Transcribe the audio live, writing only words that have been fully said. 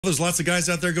There's lots of guys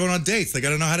out there going on dates. They got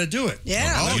to know how to do it.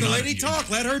 Yeah. Let the lady talk.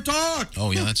 Let her talk.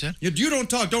 Oh, yeah, that's it? You don't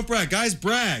talk. Don't brag. Guys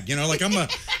brag. You know, like I'm a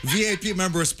VIP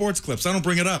member of Sports Clips. I don't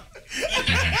bring it up.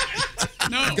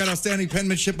 No. I've got outstanding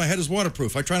penmanship. My head is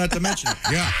waterproof. I try not to mention it.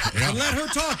 Yeah. And let her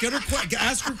talk. Get her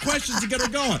ask her questions to get her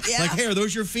going. Yeah. Like, hey, are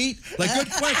those your feet? Like,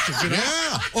 good questions. You know?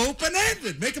 Yeah.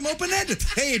 Open-ended. Make them open-ended.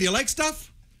 Hey, do you like stuff?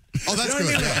 Oh, that's You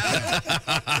know good. what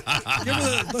I mean? Give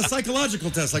her the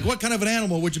psychological test. Like, what kind of an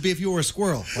animal would you be if you were a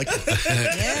squirrel? Like,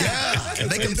 Yeah.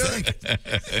 Make them think.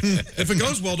 if it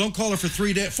goes well, don't call her for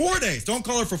 3 days. 4 days. Don't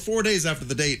call her for 4 days after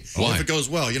the date. Why? If it goes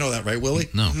well. You know that, right, Willie?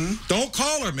 No. Don't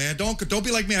call her, man. Don't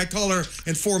be like me. I call her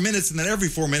in 4 minutes and then every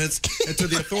 4 minutes until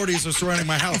the authorities are surrounding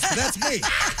my house. But that's me.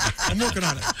 I'm working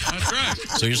on it. That's right.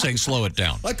 So you're saying slow it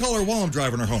down. I call her while I'm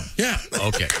driving her home. Yeah.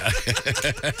 Okay.